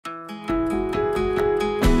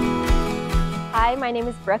Hi, my name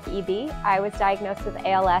is Brooke. I was diagnosed with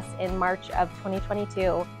ALS in March of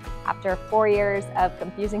 2022. After 4 years of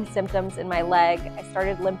confusing symptoms in my leg, I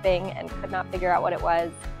started limping and could not figure out what it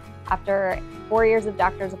was. After 4 years of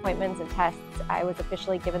doctor's appointments and tests, I was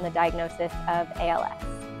officially given the diagnosis of ALS.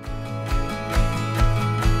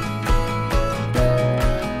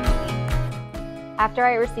 After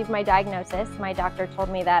I received my diagnosis, my doctor told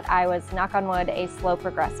me that I was, knock on wood, a slow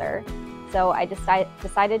progressor. So I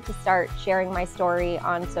decided to start sharing my story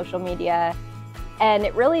on social media, and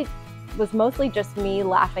it really was mostly just me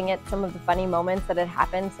laughing at some of the funny moments that had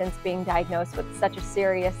happened since being diagnosed with such a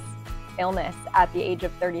serious illness at the age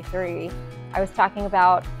of 33. I was talking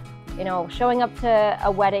about, showing up to a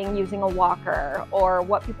wedding using a walker, or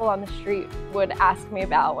what people on the street would ask me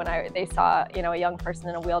about when they saw, a young person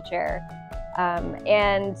in a wheelchair.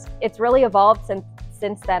 And it's really evolved since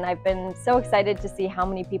then. I've been so excited to see how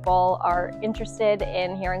many people are interested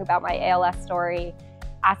in hearing about my ALS story,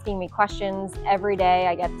 asking me questions every day.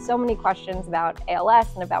 I get so many questions about ALS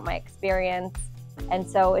and about my experience. And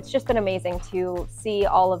so it's just been amazing to see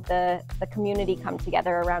all of the community come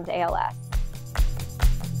together around ALS.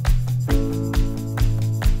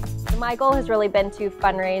 So my goal has really been to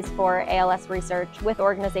fundraise for ALS research with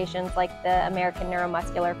organizations like the American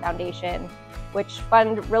Neuromuscular Foundation, which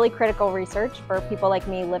fund really critical research for people like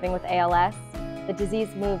me living with ALS. The disease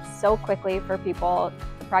moves so quickly for people.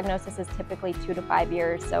 The prognosis is typically 2 to 5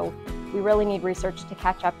 years, so we really need research to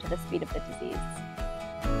catch up to the speed of the disease.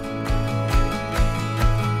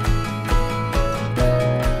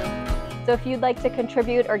 So if you'd like to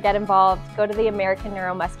contribute or get involved, go to the American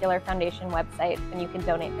Neuromuscular Foundation website and you can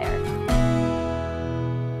donate there.